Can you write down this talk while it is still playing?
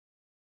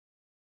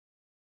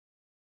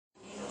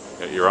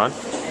You're on.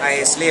 Hi,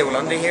 it's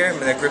Lundy here. I'm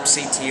the Group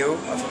CTO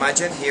of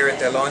Imagine here at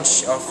the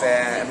launch of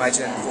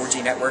Imagine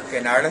 4G network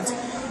in Ireland,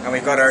 and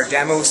we've got our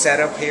demo set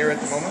up here at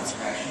the moment.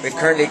 We've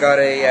currently got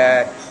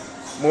a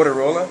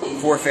Motorola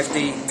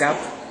 450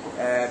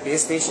 DAP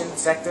base station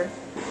sector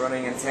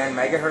running in 10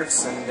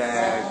 megahertz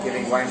and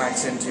giving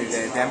WiMAX into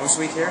the demo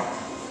suite here.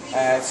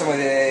 Some of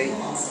the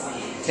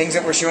things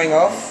that we're showing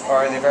off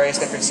are the various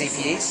different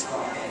CPEs.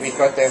 We've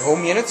got the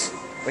home unit,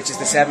 which is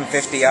the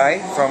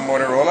 750i from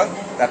Motorola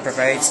that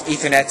provides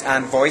Ethernet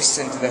and voice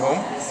into the home.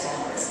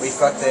 We've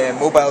got the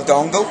mobile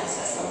dongle,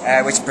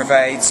 which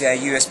provides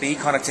USB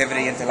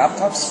connectivity into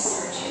laptops.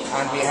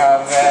 And we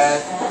have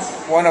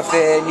one of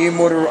the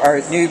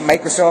new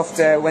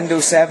Microsoft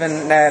Windows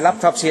 7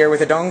 laptops here with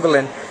a dongle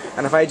in.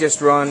 And if I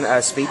just run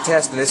a speed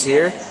test on this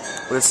here,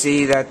 we'll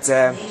see that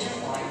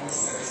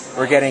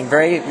we're getting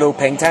very low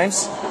ping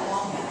times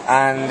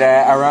and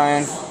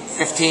around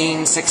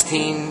 15,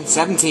 16,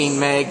 17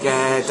 meg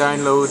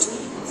download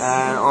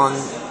on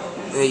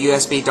the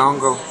USB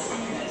dongle,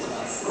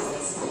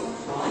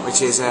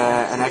 which is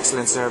an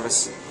excellent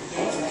service.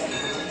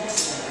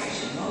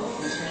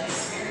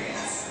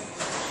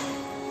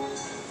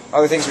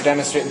 Other things we're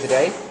demonstrating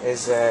today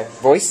is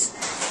voice.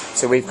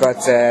 So we've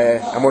got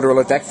a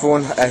Motorola DEC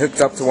phone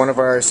hooked up to one of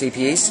our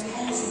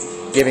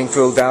CPEs, giving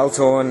full dial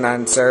tone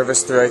and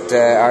service throughout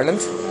Ireland.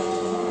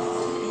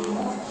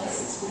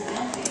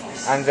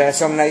 And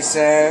some nice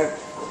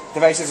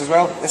devices as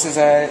well. This is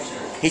a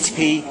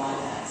HP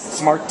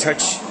Smart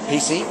Touch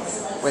PC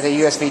with a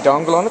USB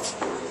dongle on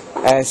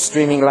it,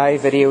 streaming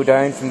live video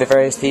down from the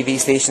various TV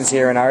stations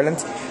here in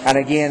Ireland. And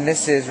again,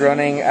 this is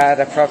running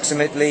at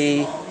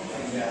approximately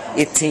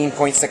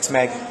 18.6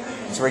 meg.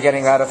 So we're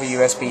getting that off a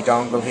USB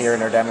dongle here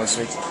in our demo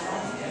suite.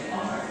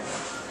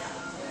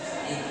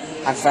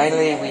 And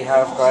finally, we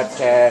have got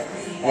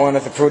one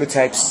of the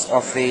prototypes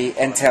of the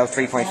Intel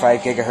 3.5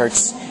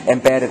 gigahertz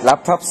embedded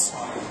laptops,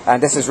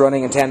 and this is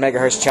running in 10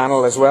 megahertz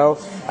channel as well,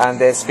 and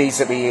the speeds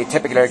that we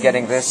typically are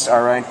getting this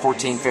are around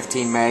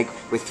 14-15 meg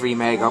with 3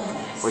 meg up,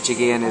 which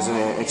again is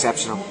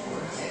exceptional.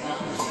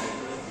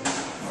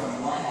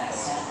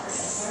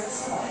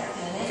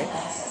 Okay.